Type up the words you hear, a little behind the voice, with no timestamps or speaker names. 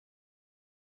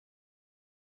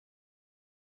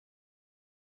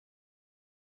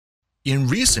In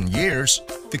recent years,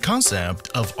 the concept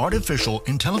of artificial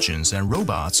intelligence and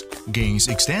robots gains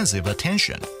extensive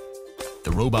attention. The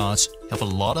robots have a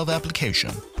lot of application.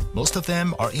 Most of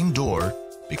them are indoor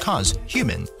because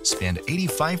humans spend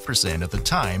 85% of the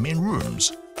time in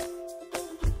rooms.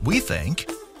 We think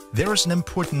there is an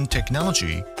important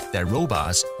technology that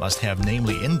robots must have,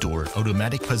 namely indoor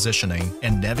automatic positioning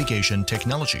and navigation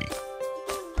technology.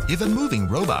 If a moving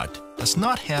robot does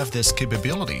not have this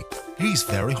capability, it is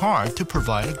very hard to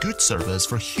provide a good service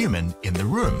for human in the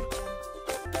room.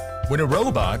 When a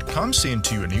robot comes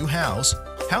into a new house,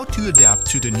 how to adapt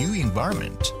to the new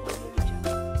environment?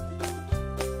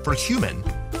 For human,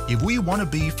 if we want to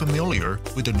be familiar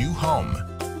with a new home,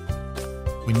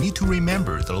 we need to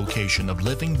remember the location of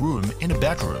living room and a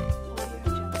bedroom.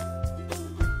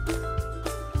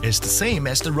 It's the same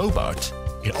as the robot.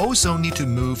 It also needs to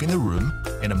move in the room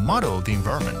and model the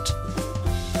environment.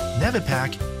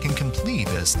 Navipack can complete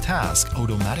this task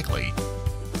automatically.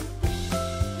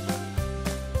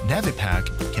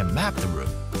 Navipack can map the room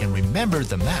and remember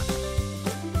the map,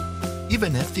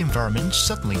 even if the environment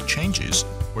suddenly changes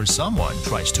or someone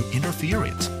tries to interfere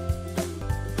it.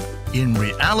 In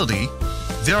reality,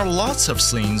 there are lots of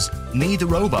scenes need the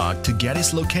robot to get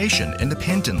its location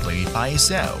independently by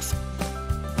itself.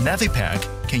 Navipack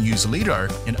can use LiDAR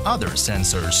and other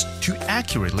sensors to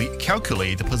accurately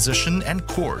calculate the position and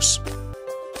course.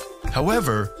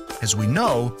 However, as we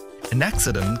know, an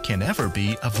accident can never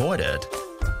be avoided.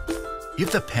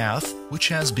 If the path which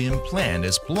has been planned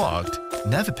is blocked,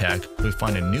 Navipack will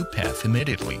find a new path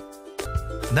immediately.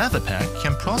 Navipack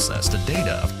can process the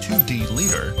data of 2D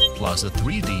LiDAR plus a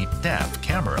 3D depth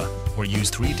camera or use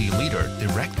 3D LiDAR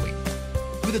directly.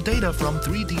 With the data from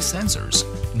 3D sensors,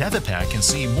 Navipack can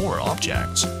see more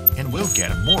objects and will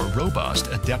get a more robust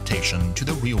adaptation to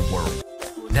the real world.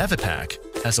 Navipack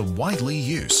has a widely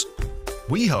use.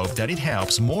 We hope that it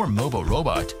helps more mobile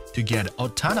robots to get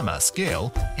autonomous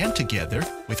scale and together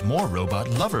with more robot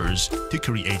lovers to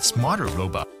create smarter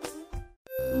robots.